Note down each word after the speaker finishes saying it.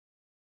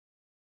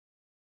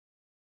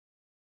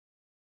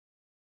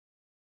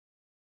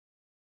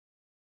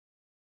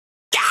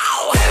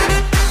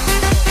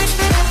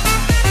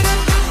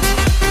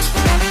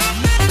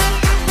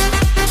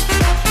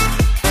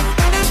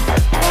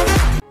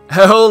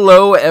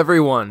Hello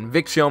everyone,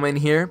 Vic Showman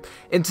here,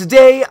 and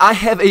today I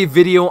have a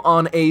video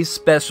on a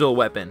special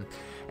weapon,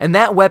 and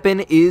that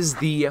weapon is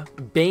the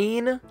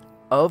Bane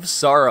of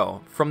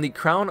Sorrow from the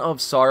Crown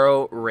of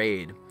Sorrow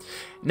raid.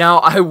 Now,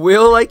 I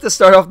will like to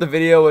start off the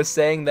video with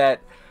saying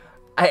that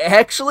I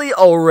actually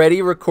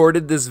already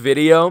recorded this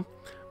video,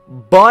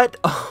 but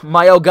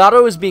my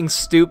Elgato is being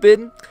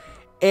stupid,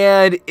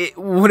 and it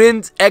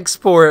wouldn't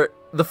export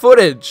the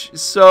footage,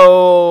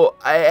 so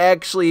I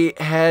actually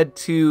had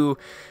to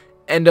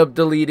end up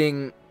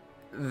deleting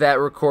that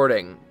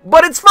recording.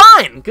 But it's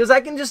fine, because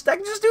I can just do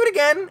it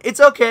again. It's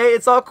okay,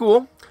 it's all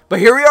cool. But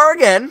here we are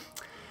again,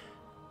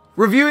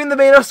 reviewing the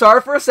Bane of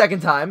Sorrow for a second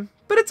time,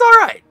 but it's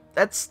alright.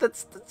 That's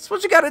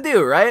what you gotta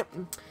do, right?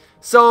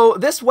 So,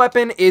 this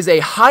weapon is a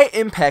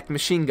high-impact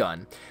machine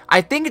gun.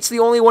 I think it's the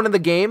only one in the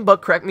game,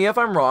 but correct me if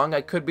I'm wrong,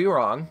 I could be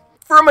wrong.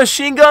 For a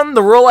machine gun,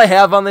 the roll I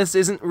have on this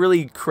isn't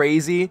really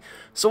crazy.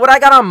 So what I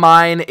got on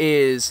mine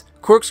is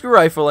corkscrew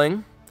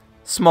rifling,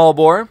 small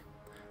bore,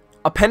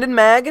 appended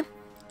mag,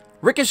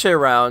 ricochet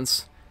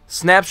rounds,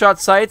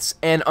 snapshot sights,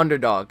 and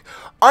underdog.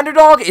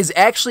 Underdog is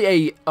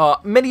actually a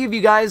many of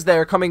you guys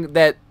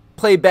that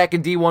played back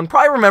in D1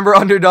 probably remember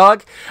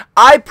Underdog.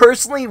 I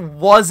personally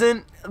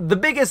wasn't the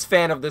biggest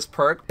fan of this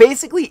perk.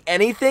 Basically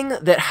anything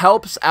that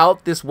helps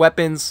out this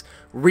weapon's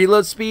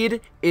reload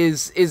speed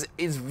is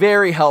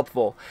very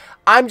helpful.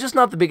 I'm just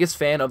not the biggest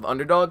fan of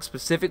Underdog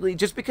specifically,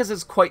 just because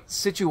it's quite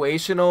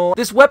situational.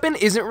 This weapon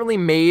isn't really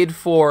made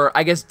for,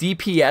 I guess,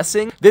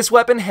 DPSing. This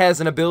weapon has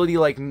an ability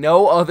like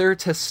no other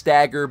to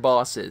stagger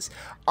bosses.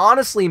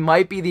 Honestly,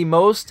 might be the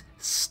most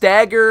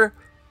stagger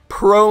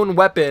prone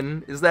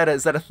weapon, is that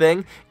a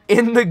thing,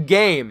 in the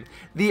game.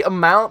 The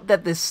amount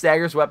that this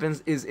staggers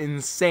weapons is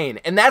insane,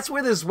 and that's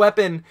where this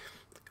weapon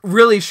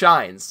really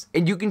shines.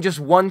 And you can just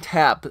one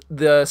tap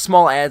the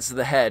small adds to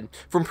the head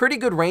from pretty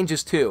good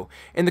ranges too.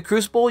 In the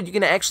Crucible, you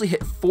can actually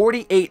hit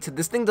 48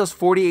 this thing does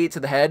 48 to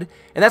the head,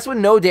 and that's with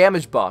no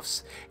damage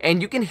buffs,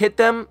 and you can hit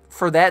them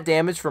for that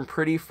damage from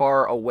pretty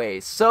far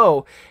away.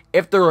 So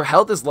if their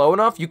health is low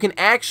enough, you can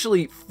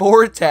actually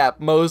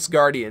 4-tap most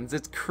Guardians.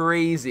 It's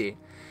crazy.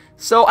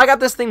 So I got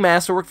this thing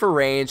masterworked for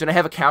range, and I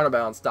have a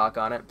counterbalance stock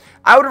on it.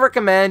 I would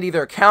recommend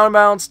either a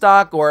counterbalance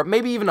stock or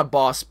maybe even a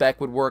boss spec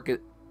would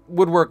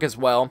work as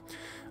well.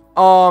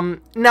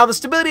 Now the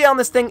stability on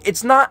this thing,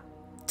 it's not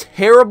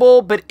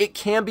terrible, but it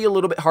can be a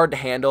little bit hard to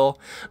handle.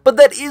 But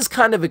that is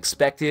kind of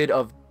expected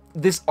of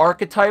this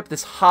archetype,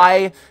 this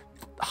high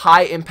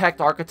impact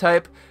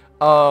archetype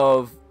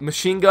of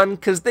machine gun,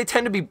 because they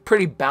tend to be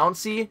pretty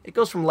bouncy. It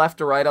goes from left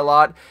to right a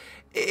lot.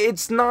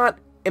 It's not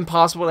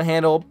impossible to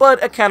handle,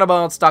 but a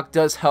counterbalance stock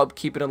does help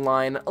keep it in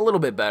line a little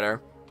bit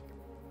better.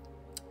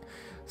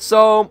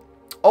 So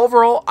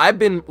overall, I've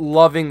been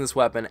loving this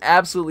weapon,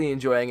 absolutely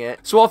enjoying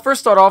it. So I'll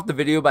first start off the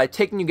video by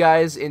taking you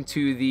guys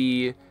into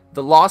the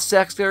Lost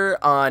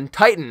Sector on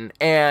Titan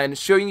and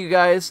showing you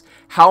guys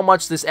how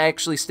much this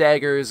actually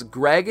staggers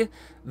Greg,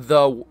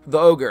 the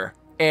ogre.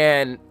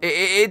 And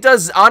it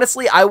does,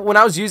 honestly, when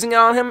I was using it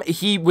on him,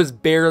 he was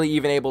barely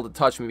even able to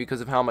touch me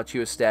because of how much he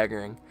was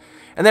staggering.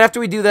 And then after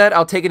we do that,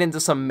 I'll take it into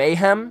some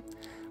mayhem,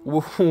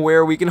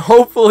 where we can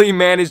hopefully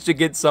manage to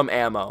get some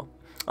ammo.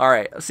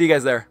 Alright, I'll see you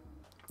guys there.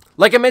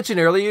 Like I mentioned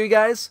earlier, you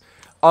guys,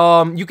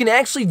 you can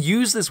actually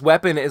use this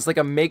weapon as like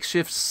a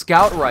makeshift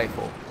scout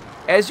rifle.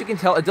 As you can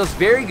tell, it does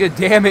very good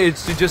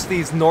damage to just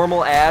these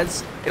normal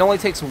adds. It only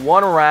takes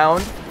one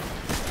round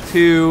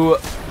to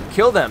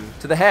kill them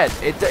to the head.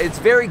 It's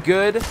very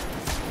good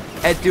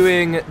at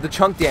doing the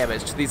chunk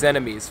damage to these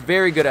enemies.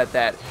 Very good at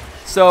that.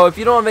 So if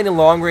you don't have any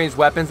long-range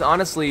weapons,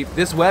 honestly,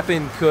 this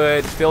weapon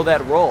could fill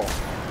that role.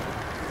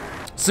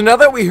 So now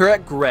that we're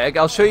at Greg,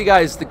 I'll show you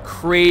guys the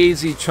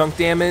crazy chunk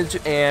damage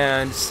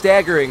and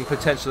staggering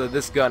potential that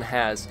this gun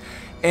has.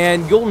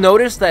 And you'll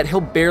notice that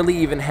he'll barely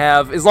even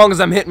have, as long as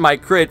I'm hitting my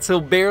crits,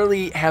 he'll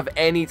barely have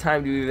any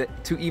time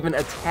to even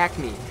attack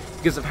me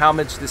because of how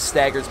much this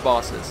staggers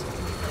bosses.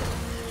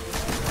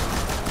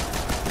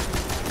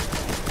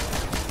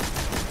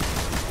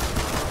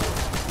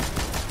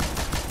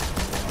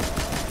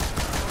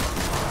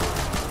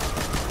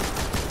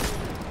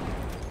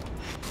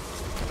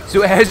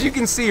 So as you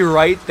can see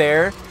right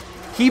there,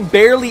 he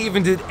barely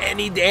even did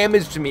any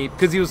damage to me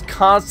because he was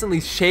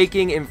constantly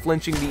shaking and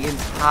flinching the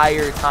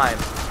entire time.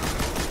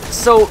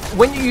 So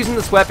when you're using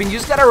this weapon, you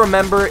just gotta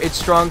remember its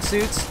strong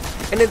suits.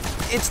 And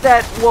it's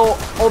that, well,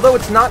 although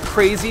it's not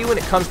crazy when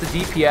it comes to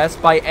DPS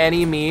by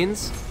any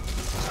means,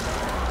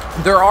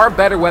 there are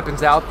better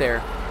weapons out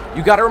there.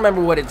 You gotta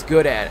remember what it's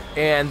good at,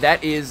 and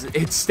that is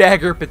its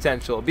stagger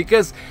potential.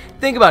 Because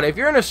think about it, if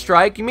you're in a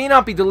strike, you may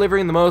not be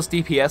delivering the most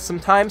DPS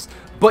sometimes,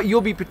 but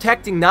you'll be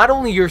protecting not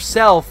only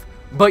yourself,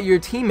 but your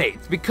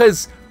teammates,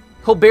 because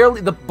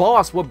the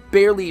boss will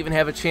barely even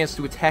have a chance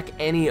to attack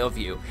any of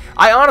you.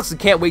 I honestly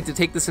can't wait to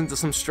take this into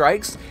some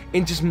strikes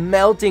and just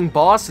melting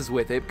bosses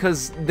with it,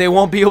 because they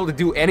won't be able to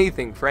do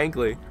anything,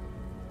 frankly.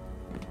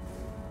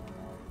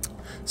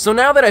 So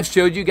now that I've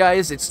showed you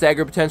guys its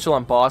stagger potential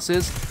on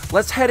bosses,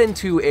 let's head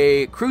into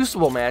a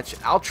Crucible match.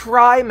 I'll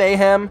try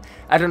Mayhem.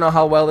 I don't know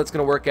how well that's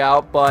going to work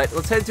out, but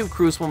let's head into a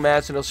Crucible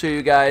match, and I'll show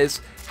you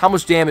guys how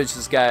much damage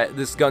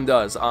this gun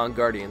does on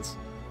Guardians.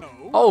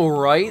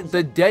 Alright,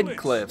 the Dead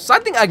Cliffs. I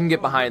think I can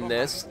get behind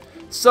this.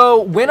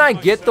 So, when I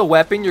get the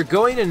weapon, you're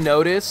going to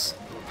notice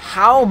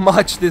how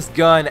much this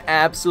gun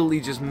absolutely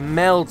just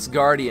melts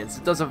Guardians.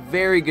 It does a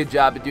very good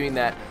job of doing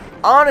that.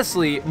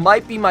 Honestly,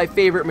 might be my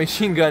favorite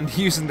machine gun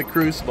to use in the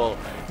Crucible.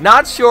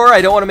 Not sure, I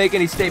don't want to make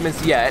any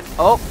statements yet.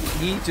 Oh,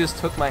 he just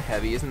took my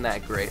heavy, isn't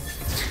that great?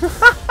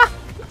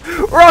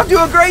 We're off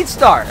to a great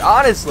start,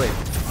 honestly.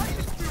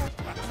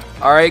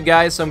 Alright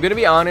guys, so I'm gonna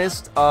be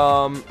honest,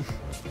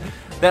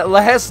 that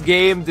last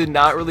game did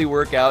not really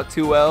work out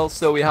too well,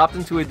 so we hopped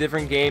into a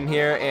different game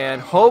here,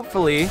 and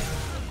hopefully,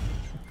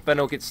 if I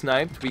don't get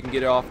sniped, we can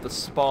get it off the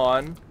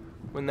spawn.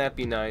 Wouldn't that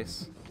be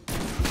nice?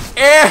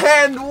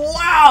 And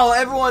wow,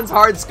 everyone's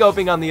hard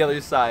scoping on the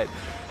other side.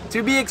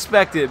 To be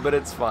expected, but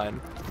it's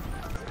fine.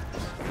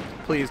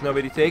 Please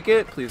nobody take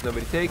it. Please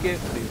nobody take it.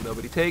 Please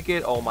nobody take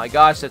it. Oh my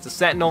gosh, that's a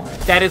sentinel.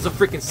 That is a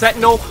freaking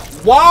sentinel.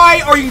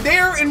 Why are you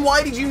there and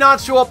why did you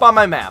not show up on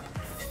my map?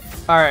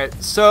 Alright,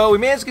 so we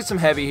managed to get some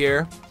heavy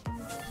here.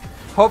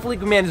 Hopefully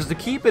we managed to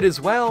keep it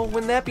as well.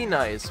 Wouldn't that be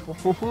nice?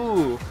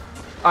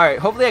 Alright,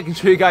 hopefully I can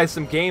show you guys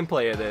some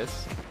gameplay of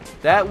this.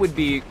 That would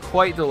be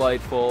quite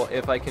delightful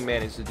if I can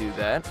manage to do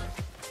that.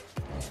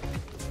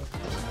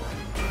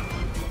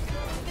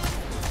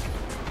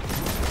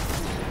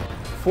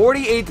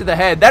 $48 to the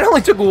head. That only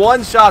took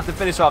one shot to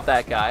finish off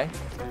that guy.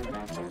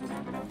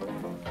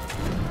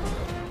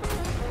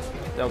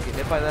 Don't get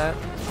hit by that.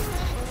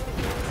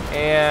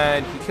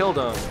 And he killed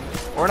him.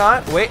 Or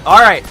not. Wait.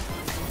 Alright.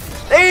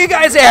 There you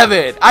guys have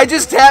it. I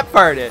just tap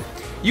fired it.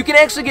 You can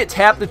actually get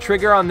tap the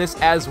trigger on this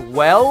as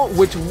well,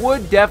 which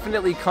would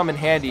definitely come in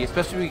handy,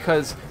 especially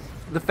because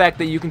the fact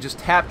that you can just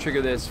tap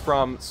trigger this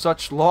from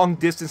such long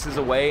distances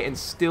away and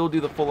still do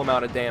the full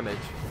amount of damage.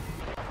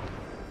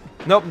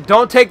 Nope,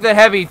 don't take the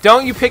heavy.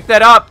 Don't you pick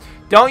that up.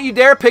 Don't you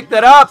dare pick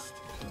that up.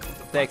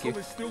 Thank you.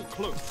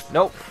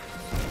 Nope.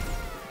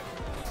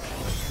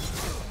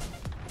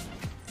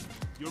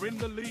 You're in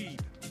the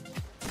lead.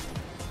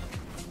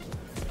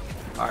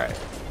 Alright.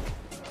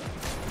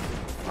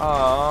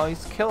 Oh,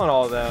 he's killing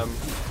all of them.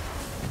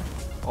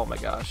 Oh my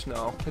gosh,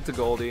 no. It's a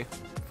Goldie.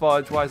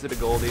 Fudge, why is it a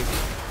Goldie?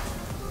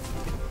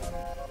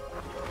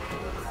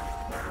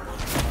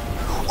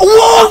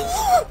 Whoa!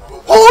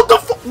 Hold the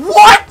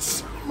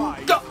what?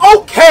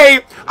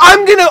 Okay,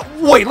 I'm gonna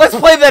wait. Let's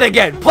play that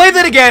again. Play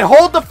that again.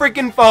 Hold the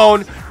freaking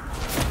phone.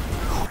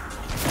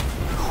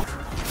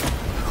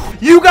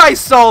 You guys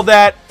saw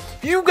that.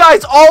 You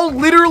guys all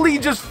literally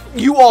just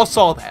you all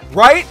saw that,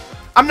 right?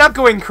 I'm not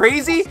going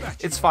crazy.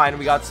 It's fine.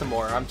 We got some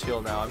more. I'm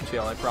chill now. I'm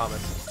chill. I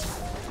promise.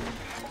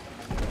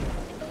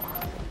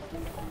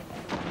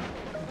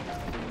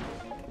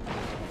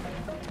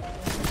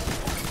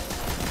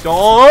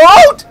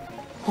 Don't!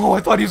 Oh,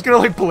 I thought he was gonna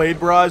like blade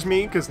barrage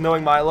me, because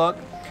knowing my luck.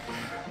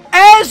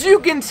 As you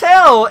can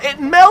tell, it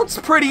melts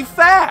pretty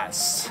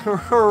fast.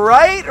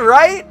 Right?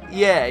 Right?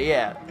 Yeah,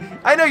 yeah.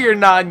 I know you're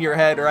nodding your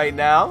head right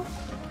now.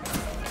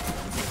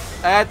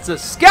 That's a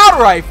scout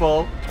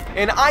rifle,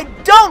 and I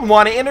don't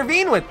want to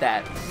intervene with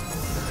that.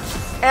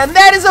 And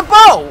that is a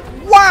bow!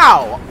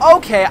 Wow!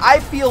 Okay, I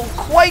feel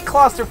quite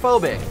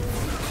claustrophobic.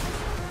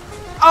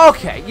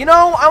 Okay, you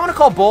know, I want to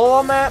call bull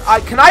on that.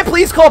 Can I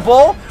please call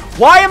bull?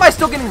 Why am I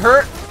still getting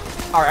hurt?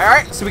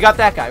 Alright, so we got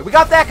that guy. We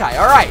got that guy.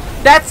 Alright.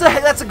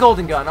 That's a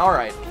golden gun.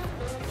 Alright.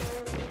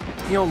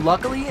 You know,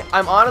 luckily,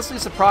 I'm honestly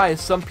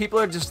surprised. Some people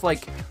are just,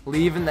 like,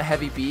 leaving the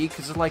heavy B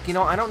because they're like, you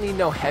know, I don't need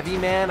no heavy,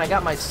 man. I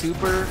got my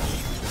super.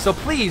 So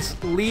please,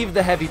 leave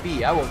the heavy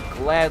B. I will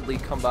gladly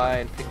come by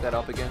and pick that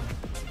up again.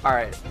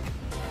 Alright.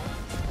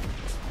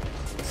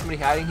 Is somebody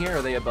hiding here, or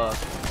are they above?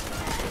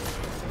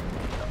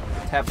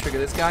 Tap trigger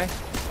this guy.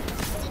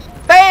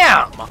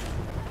 BAM!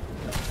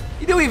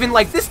 You do even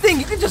like this thing,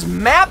 you can just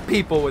map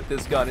people with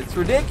this gun. It's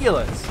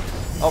ridiculous.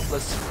 Oh,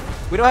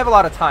 we don't have a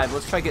lot of time.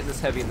 Let's try getting this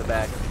heavy in the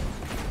back.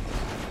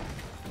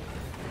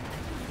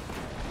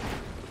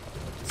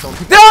 Someone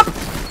picked it up!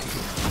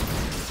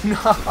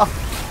 No.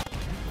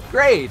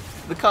 Great.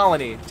 The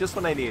colony. Just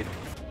what I need.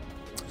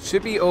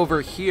 Should be over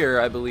here,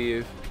 I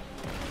believe.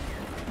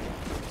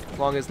 As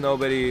long as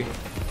nobody,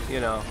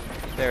 you know.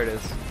 There it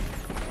is.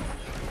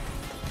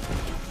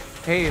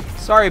 Hey,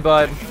 sorry,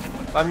 bud.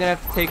 I'm gonna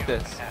have to take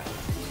this.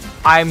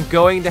 I'm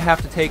going to have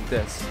to take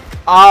this.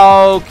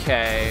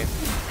 Okay.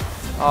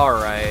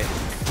 Alright.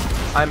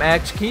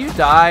 Can you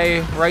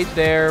die right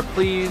there?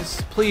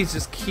 Please, please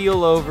just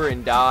keel over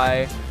and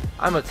die.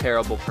 I'm a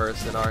terrible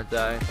person, aren't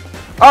I?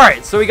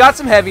 Alright, so we got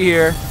some heavy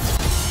here.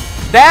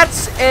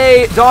 That's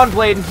a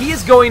Dawnblade, and he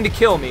is going to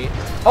kill me.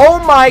 Oh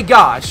my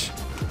gosh.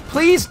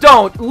 Please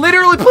don't.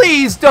 Literally,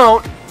 please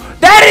don't.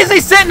 That is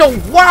a Sentinel.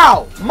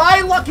 Wow.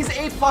 My luck is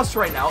A+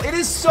 right now. It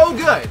is so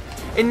good.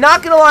 And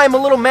not gonna lie, I'm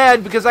a little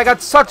mad because I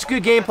got such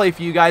good gameplay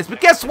for you guys. But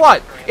guess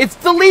what? It's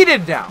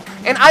deleted now.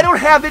 And I don't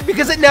have it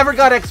because it never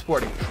got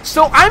exported.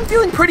 So I'm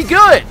feeling pretty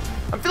good.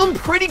 I'm feeling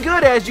pretty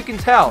good, as you can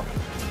tell.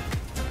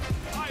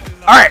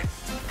 Alright.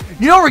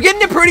 You know, we're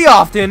getting it pretty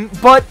often,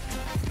 but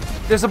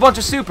there's a bunch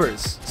of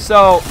supers.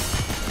 So,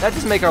 that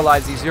just make our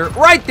lives easier.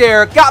 Right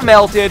there, got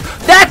melted.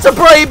 That's a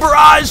Blade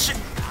Barrage!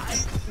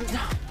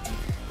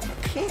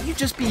 Can't you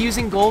just be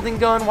using Golden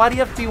Gun? Why do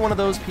you have to be one of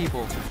those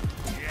people?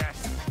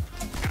 Yes.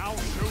 Now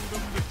show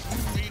them the true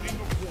meaning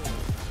of war.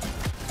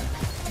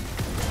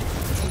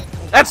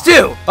 That's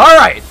 2. All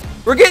right.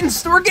 We're getting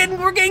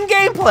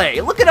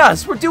gameplay. Look at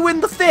us. We're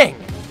doing the thing.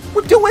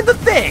 We're doing the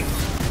thing.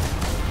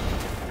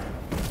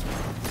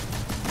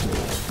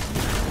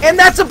 And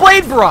that's a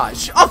Blade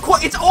Barrage. Of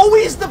course, it's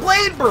always the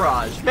Blade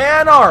Barrage,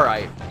 man. All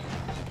right.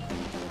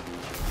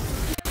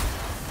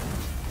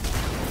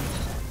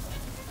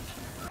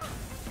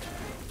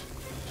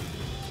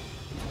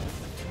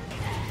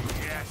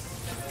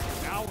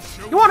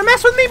 You want to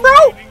mess with me,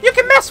 bro? You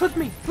can mess with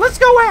me. Let's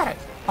go at it.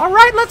 All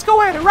right, let's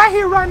go at it right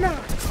here, right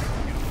now.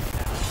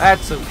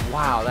 That's a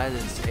wow. That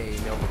is a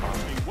Nova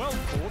Bomb.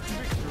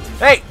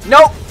 Hey,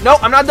 no,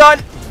 I'm not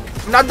done.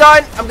 I'm not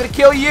done. I'm gonna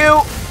kill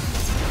you.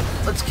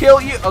 Let's kill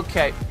you.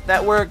 Okay,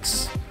 that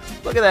works.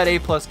 Look at that A+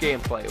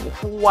 gameplay.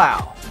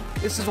 Wow,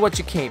 this is what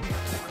you came here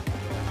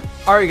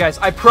for. All right, guys.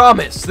 I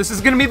promise this is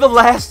gonna be the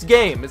last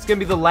game. It's gonna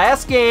be the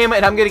last game,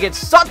 and I'm gonna get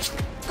such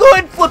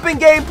good flipping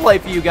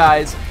gameplay for you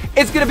guys.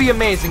 It's gonna be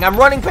amazing. I'm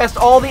running past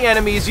all the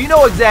enemies. You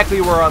know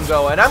exactly where I'm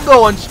going. I'm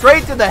going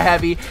straight to the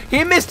heavy.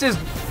 He missed his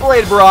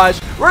Blade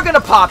Barrage. We're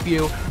gonna pop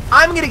you.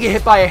 I'm gonna get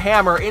hit by a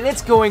hammer, and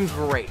it's going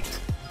great.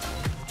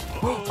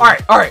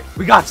 Alright.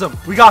 We got some.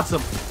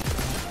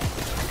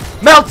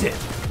 Melted.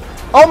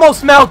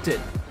 Almost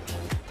melted.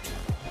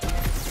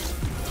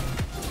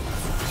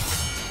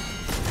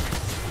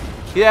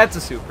 Yeah, it's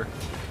a super.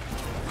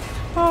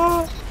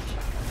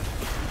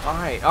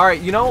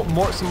 Alright, you know,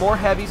 some more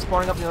heavies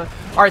spawning up the other.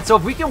 Alright, so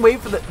if we can wait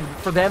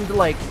for them to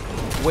like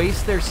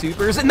waste their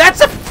supers, and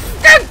that's a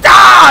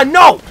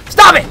no!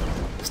 Stop it!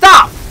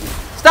 Stop!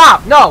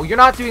 No, you're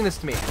not doing this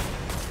to me.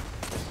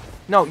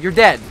 No, you're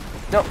dead.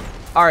 No.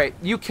 Alright,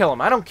 you kill him.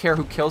 I don't care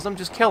who kills him,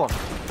 just kill him.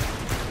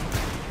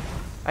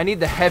 I need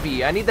the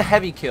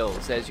heavy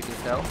kills, as you can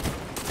tell.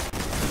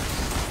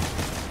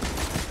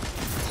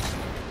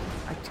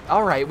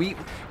 Alright, we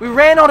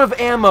ran out of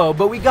ammo,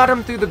 but we got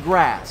him through the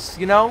grass,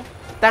 you know?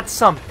 That's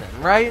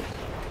something, right?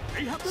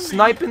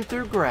 Sniping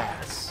through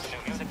grass.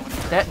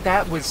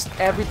 That was,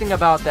 everything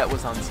about that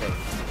was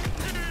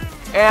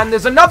unsafe. And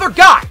there's another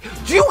guy!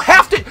 Do you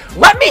have to,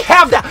 let me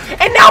have that!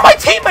 And now my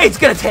teammate's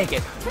gonna take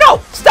it!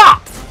 No,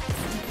 stop!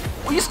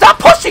 Will you stop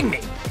pushing me?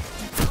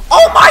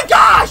 Oh my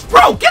gosh,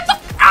 bro, get the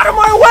out of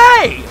my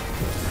way!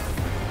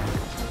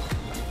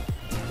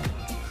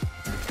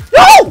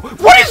 No!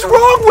 What is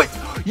wrong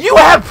with, you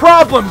have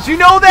problems, you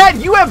know that?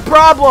 You have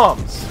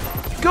problems!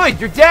 Good,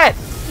 you're dead.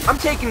 I'm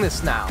taking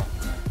this now.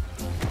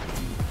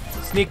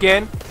 Sneak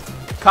in,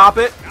 cop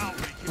it,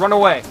 run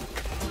away.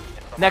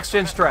 Next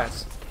gen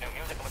stress.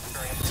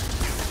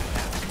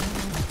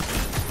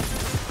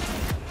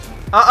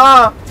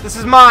 This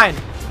is mine.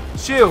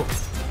 Shoo.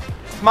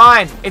 It's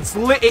mine.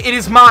 It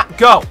is mine.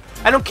 Go.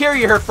 I don't care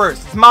you're here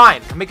first. It's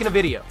mine. I'm making a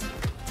video.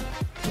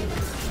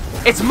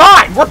 It's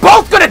mine. We're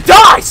both gonna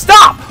die.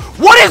 Stop.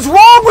 What is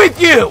wrong with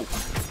you?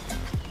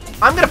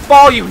 I'm gonna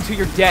follow you until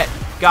you're dead.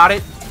 Got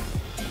it?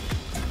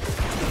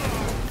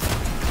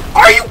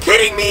 Are you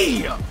kidding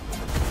me?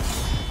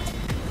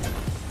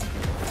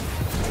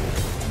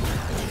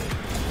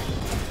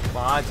 Come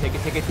on, take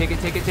it.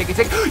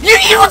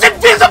 You was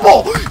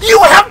invisible! You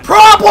have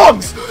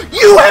problems!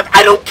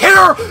 I don't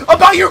care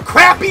about your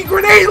crappy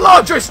grenade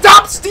launcher!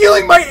 Stop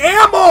stealing my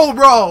ammo,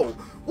 bro!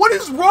 What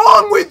is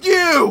wrong with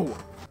you?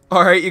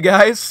 Alright, you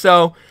guys,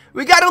 so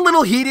we got a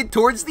little heated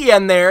towards the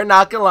end there,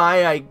 not gonna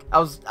lie. I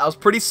was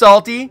pretty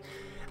salty.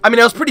 I mean,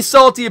 I was pretty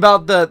salty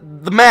about the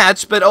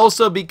match, but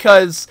also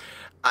because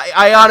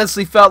I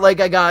honestly felt like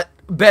I got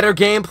better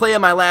gameplay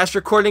in my last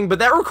recording, but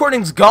that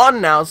recording's gone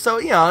now, so,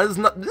 you know, there's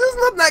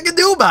nothing I can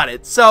do about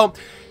it. So,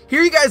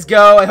 here you guys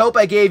go. I hope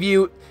I gave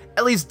you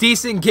at least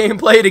decent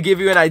gameplay to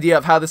give you an idea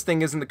of how this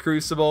thing is in the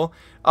Crucible.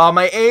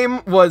 My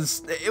aim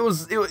was, it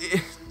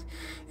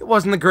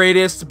wasn't the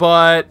greatest,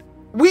 but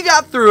we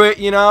got through it,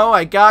 you know.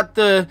 I got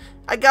the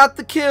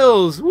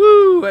kills.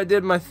 Woo! I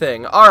did my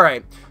thing.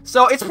 Alright.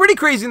 So, it's pretty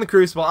crazy in the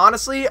Crucible.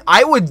 Honestly,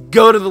 I would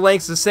go to the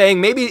lengths of saying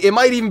maybe it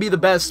might even be the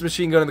best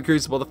machine gun in the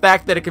Crucible. The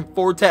fact that it can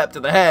 4-tap to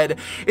the head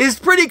is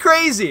pretty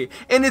crazy.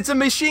 And it's a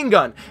machine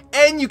gun.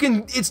 And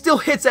it still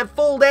hits at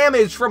full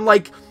damage from,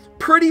 like,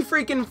 pretty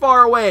freaking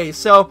far away.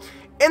 So,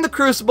 in the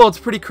Crucible, it's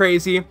pretty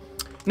crazy.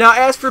 Now,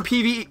 as for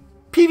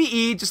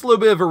PvE, just a little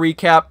bit of a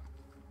recap.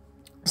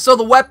 So,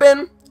 the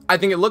weapon, I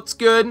think it looks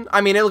good.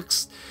 I mean,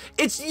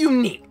 it's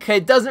unique.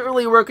 It doesn't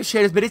really work with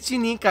shaders, but it's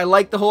unique. I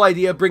like the whole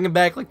idea of bringing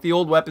back like the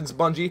old weapons,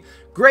 Bungie.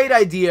 Great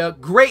idea,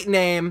 great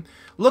name,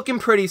 looking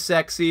pretty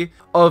sexy.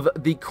 Of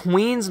the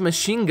Queen's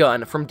machine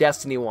gun from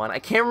Destiny 1. I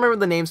can't remember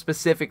the name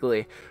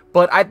specifically,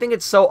 but I think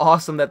it's so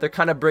awesome that they're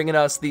kind of bringing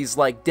us these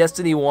like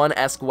Destiny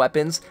 1-esque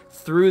weapons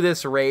through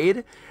this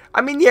raid.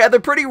 I mean, yeah, they're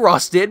pretty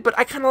rusted, but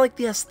I kind of like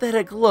the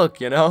aesthetic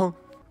look, you know?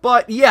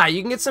 But yeah,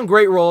 you can get some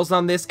great rolls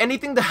on this.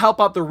 Anything to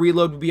help out the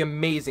reload would be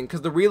amazing,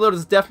 because the reload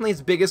is definitely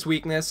its biggest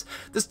weakness.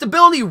 The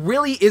stability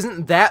really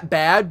isn't that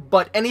bad,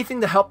 but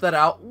anything to help that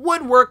out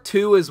would work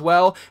too as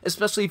well,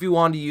 especially if you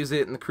want to use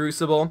it in the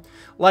Crucible.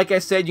 Like I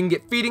said, you can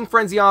get Feeding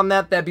Frenzy on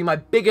that. That'd be my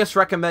biggest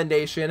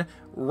recommendation.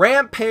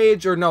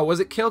 Rampage, or no, was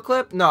it Kill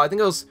Clip? No, I think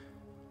it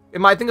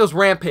was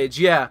Rampage,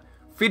 yeah.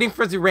 Feeding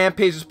Frenzy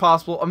Rampage is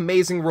possible.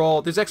 Amazing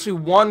roll. There's actually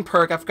one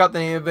perk, I forgot the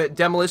name of it,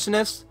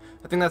 Demolitionist.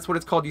 I think that's what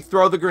it's called. You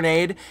throw the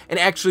grenade and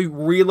actually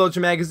reload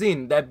your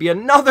magazine. That'd be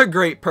another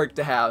great perk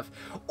to have.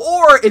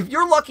 Or if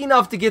you're lucky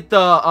enough to get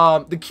the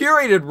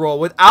curated roll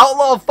with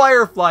Outlaw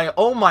Firefly,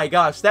 oh my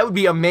gosh, that would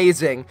be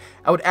amazing.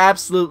 I would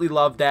absolutely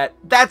love that.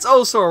 That's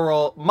also a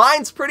roll.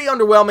 Mine's pretty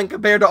underwhelming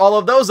compared to all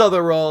of those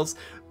other rolls,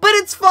 but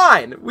it's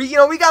fine. We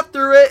got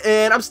through it,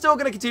 and I'm still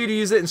gonna continue to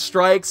use it in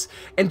strikes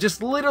and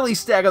just literally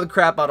stagger the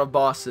crap out of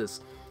bosses.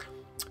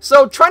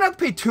 So try not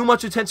to pay too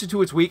much attention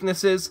to its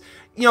weaknesses,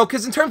 you know,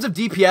 because in terms of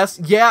DPS,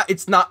 yeah,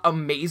 it's not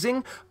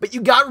amazing, but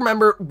you gotta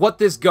remember what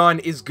this gun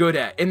is good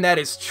at, and that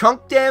is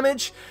chunk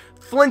damage,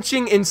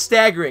 flinching, and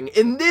staggering.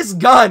 And this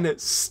gun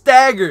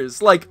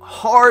staggers, like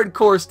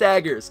hardcore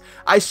staggers.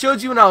 I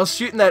showed you when I was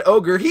shooting that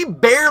ogre, he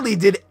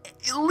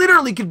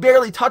literally could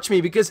barely touch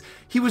me because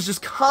he was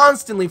just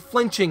constantly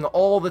flinching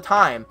all the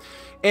time.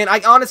 And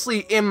I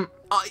honestly am...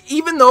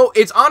 even though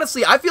it's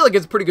honestly, I feel like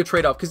it's a pretty good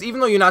trade-off, because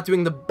even though you're not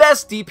doing the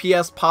best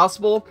DPS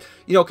possible,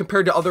 you know,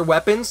 compared to other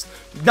weapons,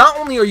 not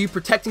only are you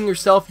protecting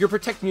yourself, you're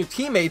protecting your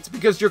teammates,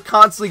 because you're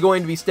constantly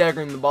going to be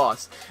staggering the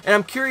boss. And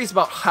I'm curious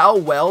about how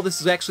well this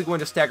is actually going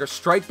to stagger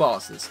strike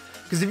bosses,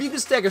 because if you can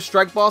stagger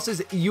strike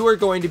bosses, you are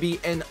going to be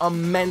an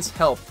immense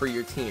help for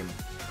your team.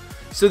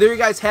 So there you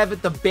guys have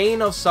it, the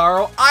Bane of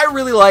Sorrow. I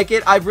really like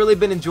it. I've really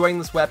been enjoying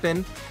this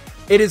weapon.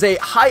 It is a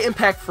high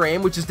impact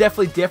frame, which is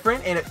definitely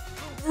different, and it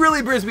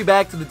really brings me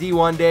back to the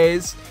D1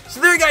 days.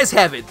 So there you guys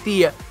have it,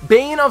 the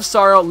Bane of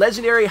Sorrow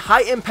legendary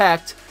high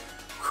impact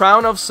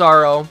Crown of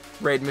Sorrow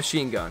raid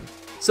machine gun.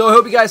 So I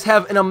hope you guys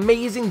have an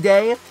amazing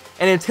day,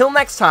 and until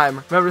next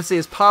time, remember to stay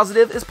as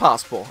positive as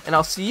possible, and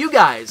I'll see you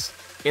guys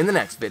in the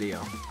next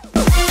video.